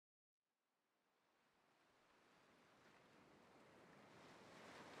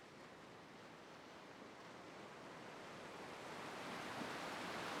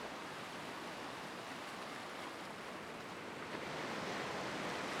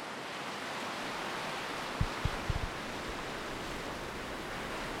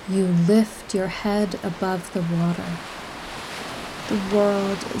You lift your head above the water. The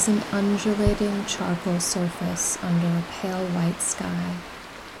world is an undulating charcoal surface under a pale white sky.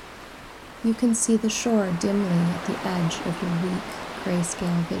 You can see the shore dimly at the edge of your weak,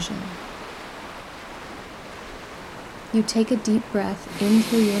 grayscale vision. You take a deep breath in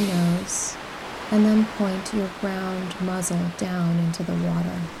through your nose and then point your round muzzle down into the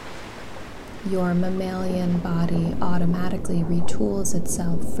water. Your mammalian body automatically retools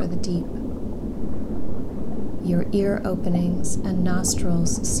itself for the deep. Your ear openings and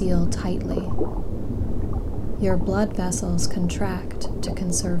nostrils seal tightly. Your blood vessels contract to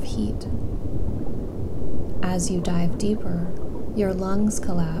conserve heat. As you dive deeper, your lungs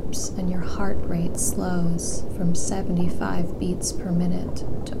collapse and your heart rate slows from 75 beats per minute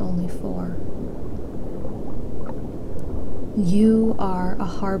to only 4. You are a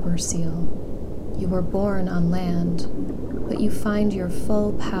harbor seal. You were born on land, but you find your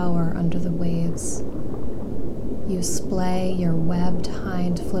full power under the waves. You splay your webbed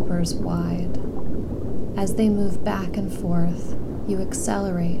hind flippers wide. As they move back and forth, you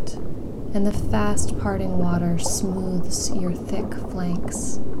accelerate, and the fast parting water smooths your thick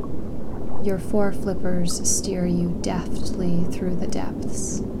flanks. Your fore flippers steer you deftly through the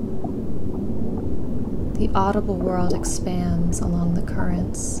depths. The audible world expands along the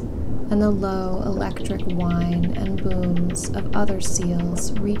currents, and the low electric whine and booms of other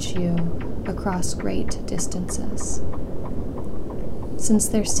seals reach you across great distances. Since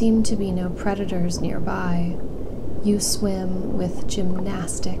there seem to be no predators nearby, you swim with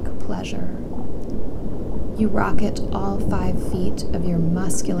gymnastic pleasure. You rocket all 5 feet of your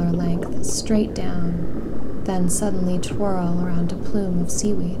muscular length straight down, then suddenly twirl around a plume of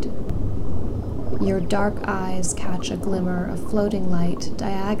seaweed. Your dark eyes catch a glimmer of floating light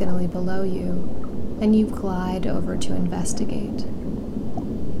diagonally below you, and you glide over to investigate.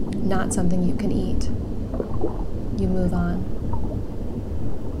 Not something you can eat. You move on.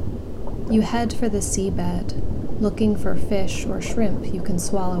 You head for the seabed, looking for fish or shrimp you can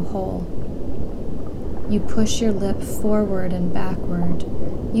swallow whole. You push your lip forward and backward,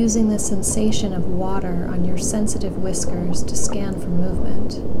 using the sensation of water on your sensitive whiskers to scan for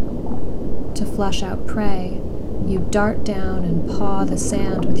movement. To flush out prey, you dart down and paw the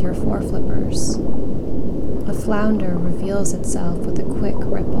sand with your foreflippers. A flounder reveals itself with a quick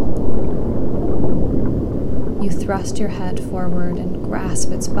ripple. You thrust your head forward and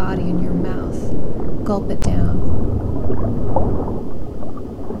grasp its body in your mouth. Gulp it down.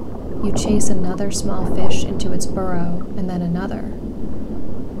 You chase another small fish into its burrow, and then another.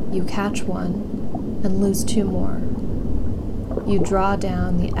 You catch one and lose 2 more. You draw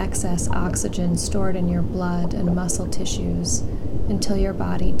down the excess oxygen stored in your blood and muscle tissues until your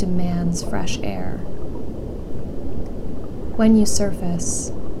body demands fresh air. When you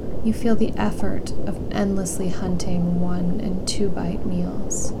surface, you feel the effort of endlessly hunting 1 and 2 bite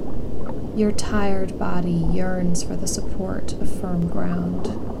meals. Your tired body yearns for the support of firm ground.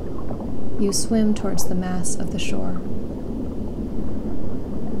 You swim towards the mass of the shore.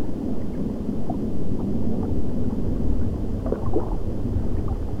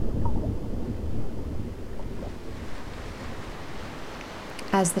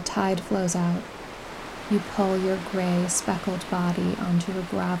 As the tide flows out, you pull your gray, speckled body onto a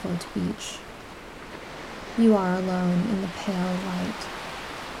graveled beach. You are alone in the pale light.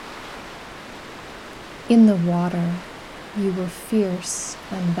 In the water, you were fierce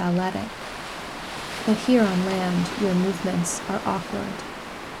and balletic, but here on land, your movements are awkward.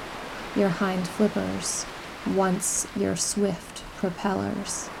 Your hind flippers, once your swift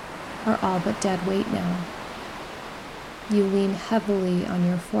propellers, are all but dead weight now. You lean heavily on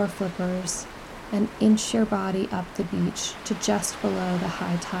your foreflippers and inch your body up the beach to just below the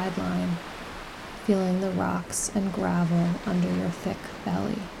high tide line, feeling the rocks and gravel under your thick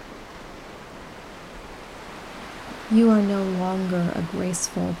belly. You are no longer a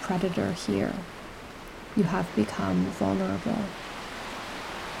graceful predator here. You have become vulnerable.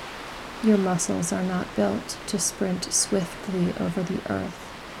 Your muscles are not built to sprint swiftly over the earth.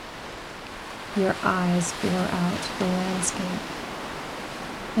 Your eyes blur out the landscape,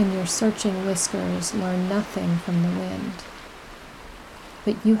 and your searching whiskers learn nothing from the wind.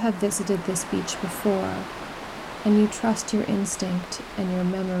 But you have visited this beach before, and you trust your instinct and your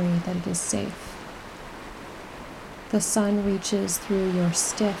memory that it is safe. The sun reaches through your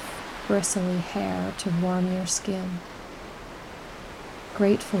stiff, bristly hair to warm your skin.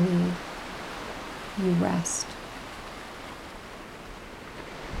 Gratefully, you rest.